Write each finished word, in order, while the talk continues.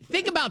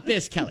about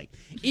this, Kelly?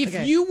 If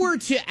Okay. you were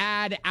to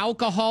add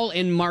alcohol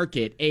and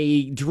market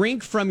a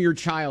drink from your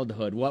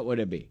childhood, what would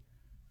it be?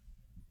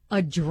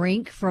 A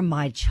drink from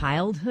my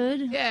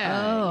childhood?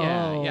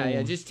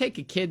 Yeah. Just take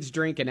a kid's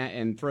drink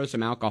and throw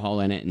some alcohol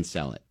in it and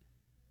sell it.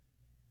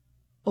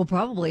 Oh,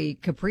 probably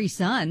Capri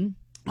Sun.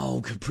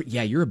 Oh,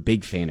 yeah, you're a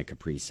big fan of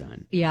Capri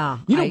Sun. Yeah.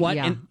 You know what?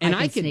 Yeah, And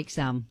I can sneak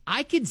some.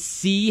 I could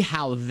see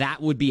how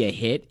that would be a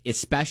hit,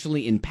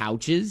 especially in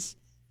pouches.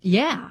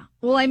 Yeah.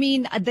 Well, I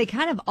mean, they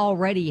kind of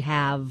already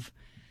have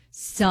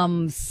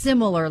some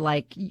similar,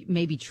 like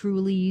maybe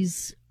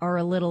Trulies are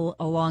a little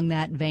along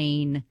that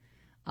vein.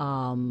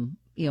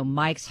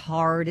 Mike's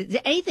Hard.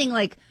 Anything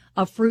like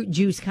a fruit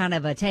juice kind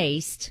of a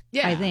taste,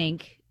 I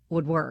think,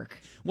 would work.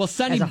 Well,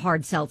 as a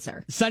hard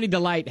seltzer. Sunny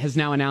Delight has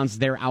now announced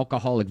their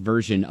alcoholic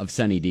version of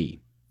Sunny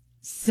D.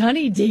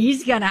 Sunny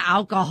D's got an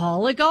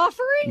alcoholic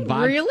offering?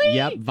 Really?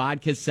 Yep,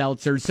 vodka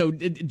seltzer. So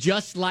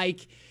just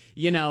like,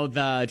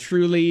 the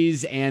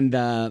Trulies and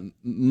the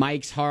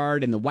Mike's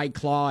Hard and the White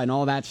Claw and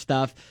all that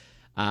stuff,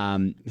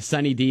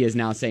 Sunny D is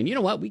now saying, you know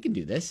what, we can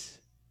do this.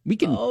 We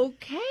can.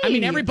 Okay. I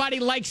mean, everybody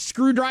likes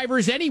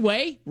screwdrivers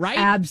anyway, right?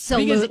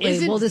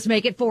 Absolutely. We'll just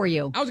make it for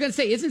you. I was going to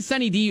say, isn't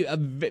Sunny D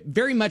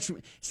very much,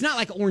 it's not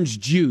like orange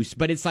juice,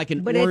 but it's like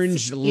an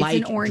orange-like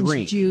It's an orange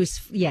drink. juice.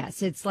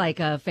 Yes, it's like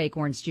a fake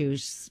orange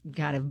juice,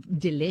 kind of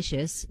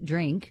delicious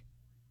drink.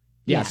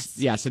 Yes.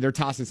 Yeah, so they're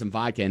tossing some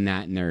vodka in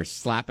that, and they're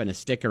slapping a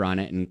sticker on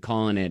it and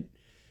calling it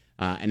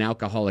an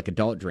alcoholic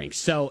adult drink.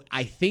 So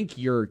I think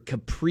your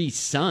Capri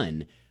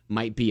Sun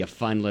might be a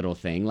fun little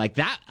thing. Like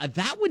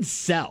that would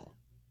sell.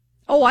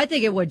 Oh, I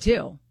think it would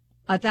too.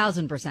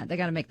 1,000%. They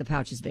got to make the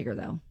pouches bigger,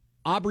 though.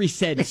 Aubrey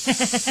said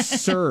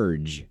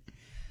Surge.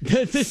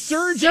 The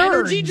Surge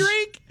energy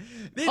drink?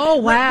 Oh,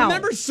 wow.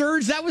 Remember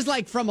Surge? That was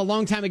like from a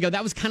long time ago.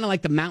 That was kind of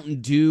like the Mountain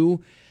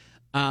Dew,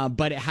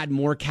 but it had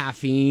more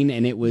caffeine,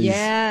 and it was...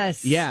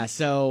 Yes. Yeah,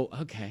 so,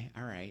 okay,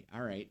 all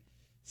right.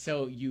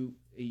 So you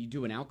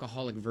do an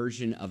alcoholic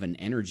version of an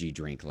energy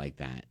drink like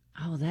that.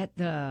 Oh,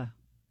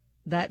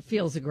 that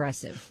feels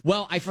aggressive.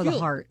 Well, for the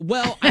heart.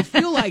 Well, I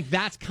feel like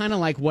that's kind of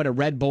like what a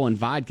Red Bull and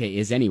vodka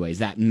is anyways,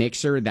 that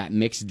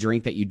mixed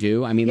drink that you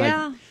do. I mean,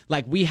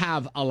 like we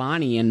have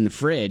Alani in the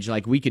fridge,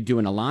 like we could do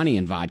an Alani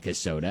and vodka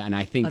soda, and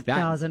I think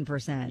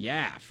 1,000%.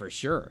 Yeah, for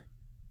sure.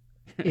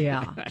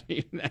 Yeah.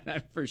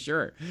 For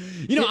sure.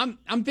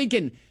 I'm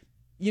thinking,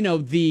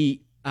 the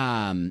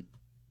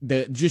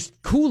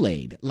just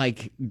Kool-Aid,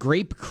 like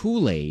grape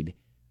Kool-Aid.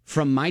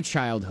 From my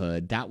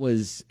childhood, that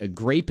was a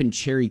grape and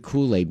cherry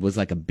Kool-Aid was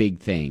like a big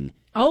thing.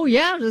 Oh,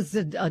 yeah, it was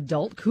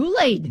adult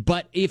Kool-Aid.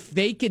 But if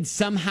they could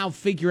somehow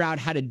figure out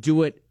how to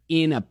do it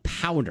in a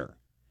powder,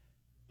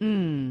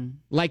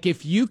 like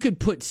if you could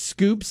put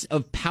scoops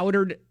of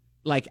powdered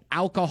like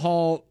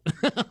alcohol,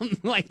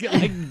 like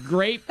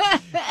grape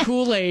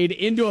Kool-Aid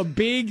into a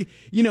big,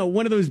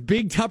 one of those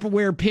big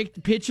Tupperware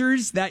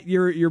pitchers that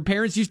your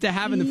parents used to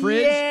have in the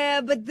fridge. Yeah,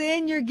 but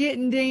then you're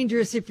getting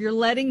dangerous if you're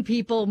letting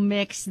people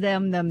mix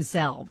them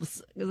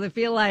themselves. Because I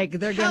feel like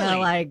they're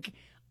going to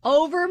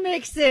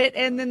over-mix it,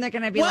 and then they're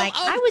going to be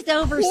I was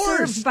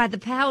overserved by the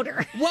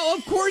powder. Well,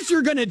 of course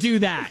you're going to do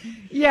that.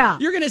 Yeah.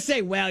 You're going to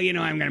say, well, I'm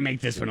going to make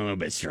this one a little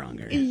bit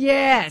stronger.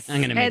 Yes. I'm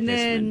going to make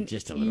this one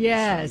just a little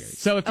bit stronger.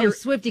 So if you're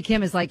Swifty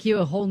Kim is like you,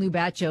 a whole new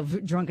batch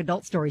of drunk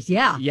adult stories.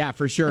 Yeah. Yeah,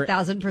 for sure.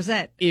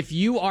 1,000%. If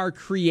you are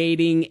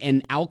creating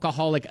an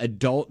alcoholic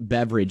adult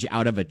beverage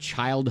out of a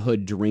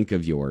childhood drink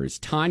of yours,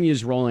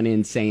 Tanya's rolling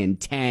in saying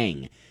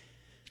Tang.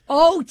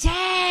 Oh,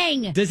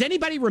 Tang! Does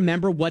anybody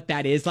remember what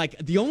that is? Like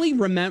the only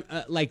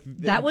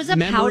that was a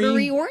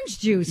powdery orange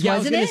juice, wasn't it? I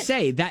was going to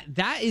say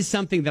that is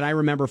something that I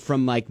remember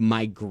from like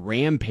my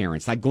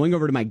grandparents, like going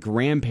over to my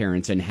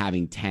grandparents and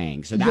having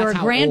Tang. So that's your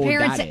how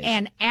grandparents old that is.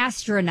 and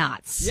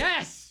astronauts.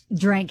 Yes.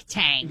 Drank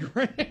Tang.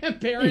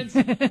 Grandparents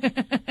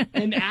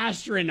and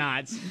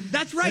astronauts.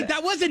 That's right.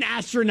 That was an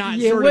astronaut.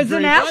 It sort was of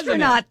drink, an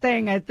astronaut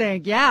thing, I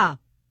think. Yeah.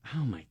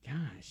 Oh my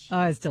gosh.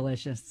 Oh, it's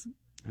delicious.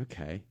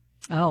 Okay.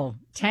 Oh,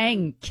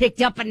 Tang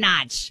kicked up a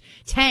notch.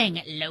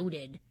 Tang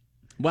loaded.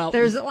 Well,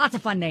 there's lots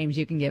of fun names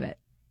you can give it.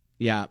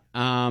 Yeah.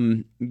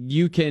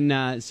 You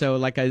can. So,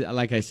 like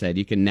I said,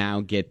 you can now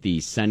get the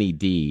Sunny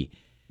D.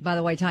 By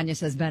the way, Tanya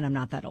says, Ben, I'm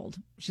not that old.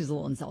 She's a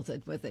little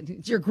insulted with it.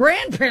 It's your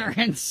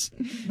grandparents.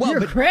 Well,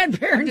 your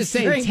grandparents. Just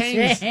saying,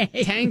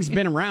 Tang's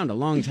been around a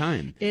long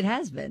time. It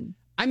has been.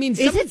 I mean,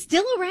 is it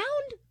still around?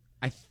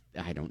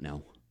 I don't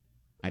know.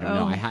 I don't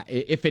know.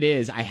 If it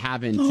is, I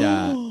haven't.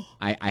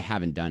 I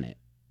haven't done it.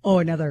 Oh,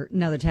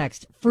 another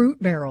text.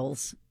 Fruit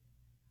barrels.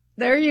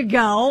 There you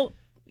go.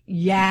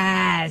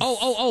 Yes.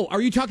 Oh! Are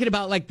you talking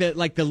about like the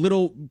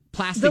little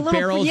plastic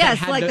barrels?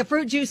 Yes, like the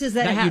fruit juices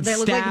that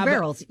look like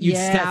barrels. You'd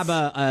stab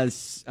a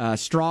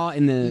straw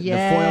in the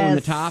foil in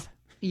the top.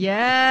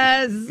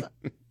 Yes.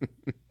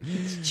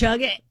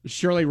 Chug it.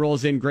 Shirley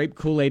rolls in grape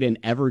Kool-Aid and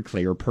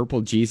Everclear,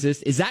 Purple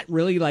Jesus. Is that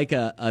really like is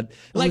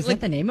that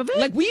the name of it?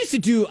 Like we used to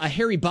do a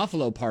Harry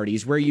Buffalo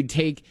parties where you'd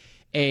take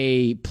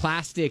a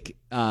plastic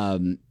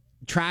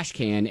trash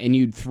can and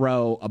you'd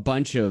throw a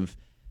bunch of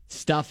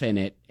stuff in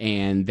it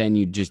and then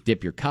you'd just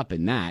dip your cup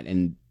in that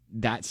and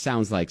that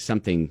sounds like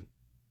something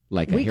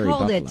like a We hairy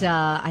called buffalo. it,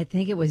 I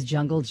think it was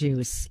jungle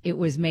juice. It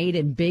was made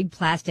in big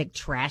plastic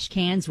trash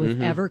cans with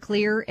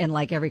Everclear and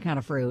like every kind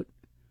of fruit.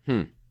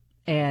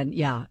 And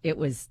yeah, it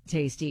was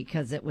tasty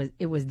because it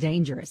was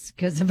dangerous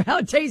because of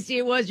how tasty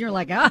it was. You're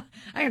like, I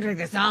can drink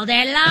this all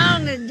day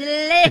long. It's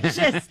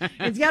delicious.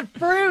 It's got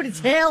fruit.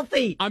 It's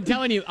healthy. I'm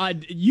telling you,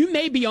 you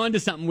may be onto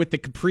something with the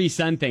Capri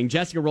Sun thing.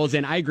 Jessica rolls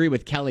in. I agree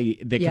with Kelly,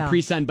 the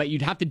Capri Sun, but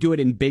you'd have to do it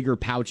in bigger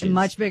pouches.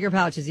 Much bigger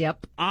pouches.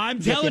 Yep. I'm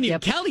telling you,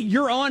 Kelly,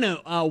 you're on a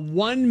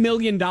 $1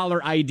 million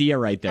idea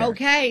right there.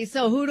 Okay,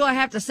 so who do I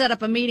have to set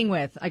up a meeting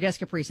with? I guess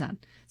Capri Sun.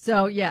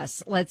 So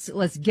yes,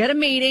 let's get a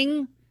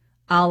meeting.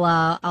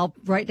 I'll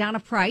write down a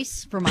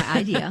price for my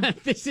idea.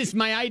 This is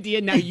my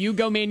idea. Now you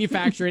go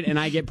manufacture it, and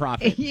I get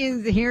profit.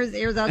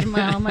 Here's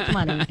how much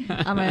money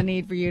I'm gonna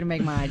need for you to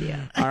make my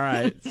idea. All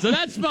right, so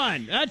that's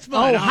fun. That's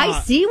fun. Oh,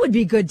 High C would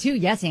be good too.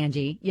 Yes,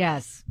 Angie.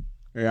 Yes.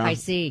 Yeah. High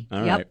C.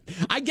 All Yep.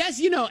 right. I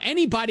guess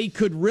anybody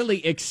could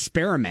really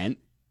experiment.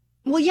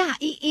 Well, yeah,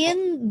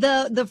 in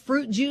the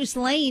fruit juice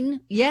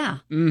lane, yeah,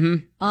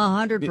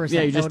 100%.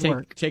 Yeah, you just that would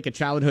work. take a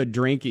childhood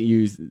drink,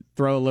 you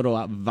throw a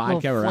little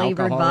vodka or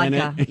flavored alcohol in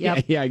vodka. it.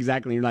 Yep. Yeah,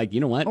 exactly. You're like,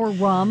 you know what? Or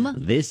rum.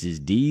 This is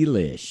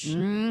delish.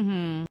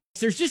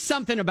 There's just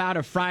something about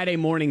a Friday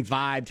morning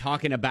vibe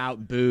talking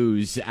about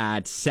booze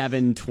at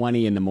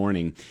 7:20 in the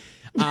morning.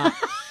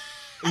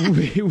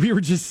 We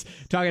were just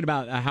talking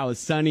about how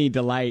Sunny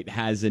Delight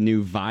has a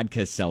new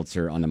vodka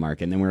seltzer on the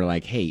market. And then we were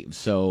like, hey,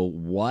 so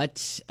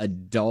what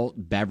adult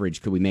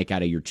beverage could we make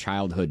out of your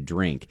childhood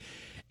drink?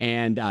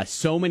 And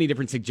so many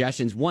different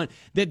suggestions. One,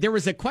 there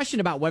was a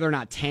question about whether or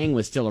not Tang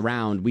was still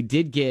around. We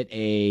did get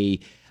a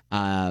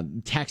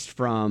text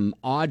from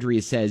Audrey.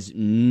 It says,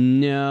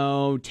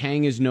 no,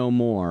 Tang is no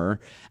more.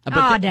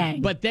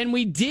 Dang. But then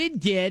we did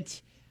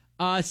get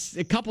a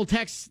couple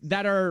texts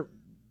that are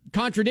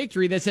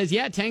contradictory that says,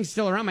 yeah, Tang's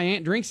still around. My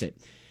aunt drinks it.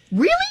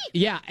 Really?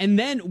 Yeah. And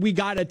then we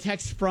got a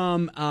text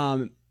from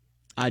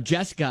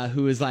Jessica,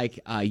 who was like,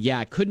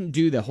 I couldn't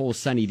do the whole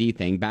Sunny D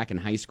thing. Back in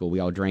high school,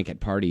 we all drank at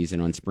parties,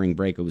 and on spring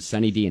break, it was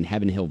Sunny D and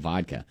Heaven Hill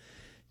vodka,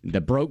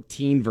 the broke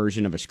teen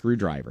version of a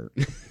screwdriver.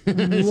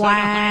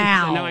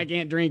 Wow. So now I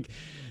can't drink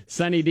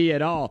Sunny D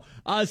at all.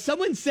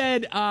 Someone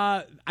said,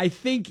 I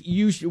think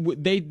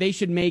they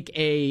should make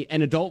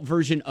an adult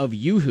version of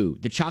Yoo-Hoo,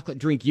 the chocolate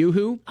drink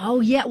Yoo-Hoo.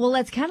 Oh, yeah. Well,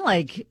 that's kind of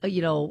like,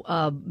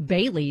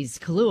 Bailey's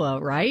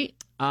Kahlua, right?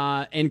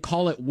 And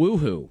call it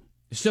Woohoo.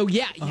 So,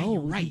 yeah, you're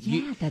right.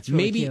 Yeah, that's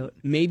really cute.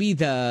 Maybe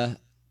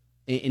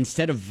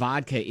instead of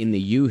vodka in the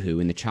Yoo-Hoo,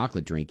 in the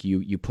chocolate drink,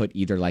 you put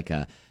either like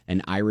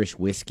an Irish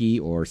whiskey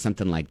or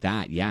something like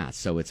that. Yeah,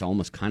 so it's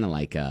almost kind of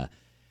like a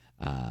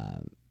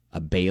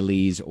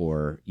Bailey's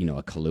or,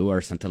 a Kahlua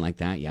or something like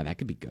that. Yeah, that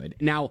could be good.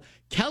 Now,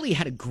 Kelly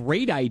had a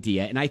great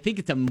idea, and I think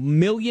it's $1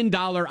 million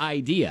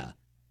idea.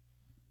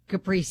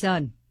 Capri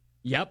Sun.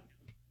 Yep.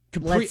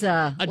 Let's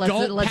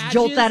patches?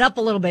 jolt that up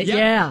a little bit. Yep.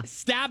 Yeah.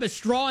 Stab a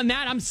straw in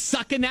that. I'm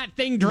sucking that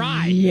thing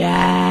dry.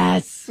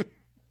 Yes.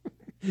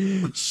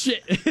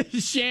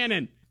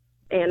 Shannon.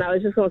 And I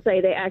was just going to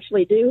say they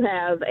actually do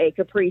have a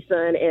Capri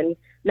Sun in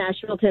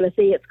Nashville,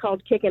 Tennessee. It's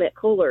called Kicking It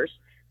Coolers,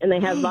 and they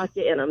have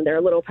vodka in them.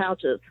 They're little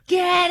pouches.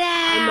 Get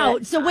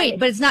out. So wait,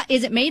 but it's not,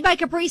 is it made by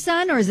Capri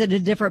Sun or is it a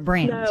different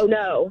brand?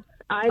 No.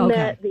 I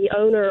met the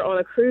owner on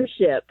a cruise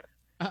ship,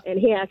 and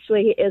he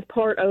actually is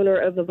part owner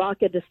of the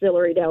vodka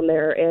distillery down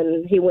there,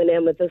 and he went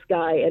in with this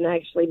guy and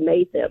actually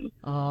made them.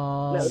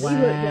 Oh, no, wow. These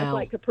look just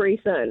like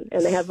Capri Sun,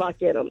 and they have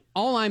vodka in them.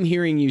 All I'm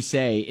hearing you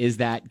say is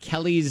that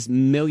Kelly's $1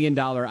 million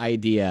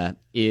idea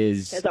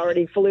has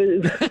already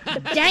flew.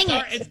 Dang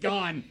it. It's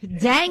gone.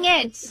 Dang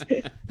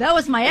it. That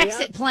was my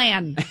exit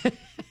plan.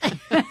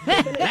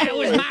 That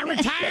was my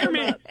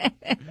retirement.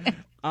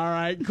 All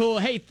right, cool.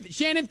 Hey,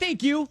 Shannon,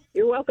 thank you.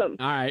 You're welcome.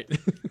 All right.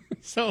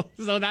 So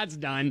that's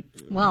done.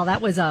 Well,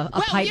 that was a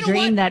pipe you know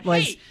dream what? that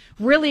was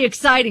really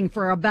exciting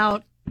for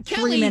about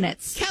 3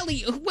 minutes.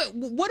 Kelly,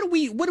 what are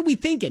we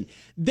thinking?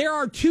 There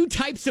are two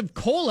types of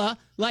cola.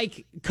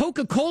 Like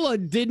Coca-Cola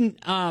didn't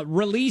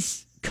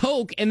release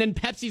Coke, and then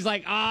Pepsi's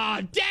like,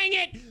 dang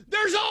it,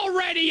 there's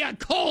already a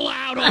cola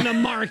out on the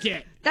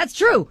market. That's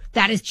true.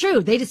 That is true.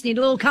 They just need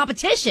a little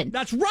competition.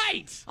 That's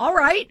right. All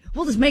right.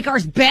 We'll just make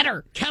ours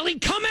better. Kelly,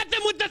 come at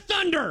them with the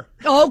thunder.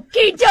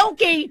 Okie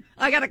dokie.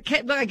 I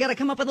gotta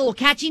come up with a little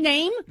catchy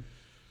name.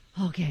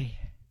 Okay.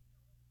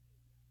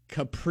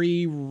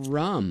 Capri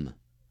Rum.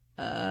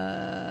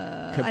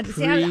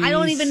 I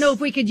don't even know if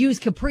we could use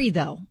Capri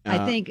though.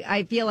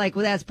 I feel like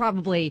that's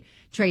probably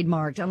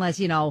trademarked unless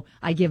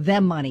I give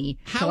them money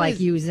to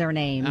use their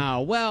name.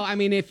 Oh well, I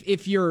mean,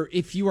 if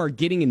you are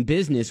getting in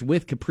business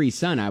with Capri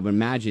Sun, I would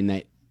imagine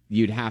that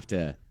you'd have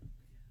to.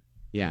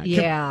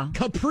 Yeah.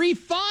 Capri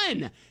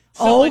Fun.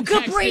 Someone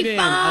Capri texted in.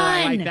 Fun. Oh,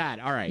 I like that.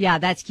 All right. Yeah,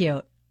 that's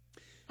cute.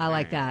 I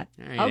like that.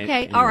 All right. Okay.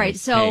 Anyways, all right.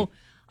 So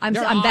hey,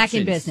 I'm back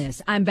in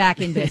business. I'm back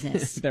in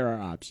business. There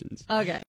are options. Okay.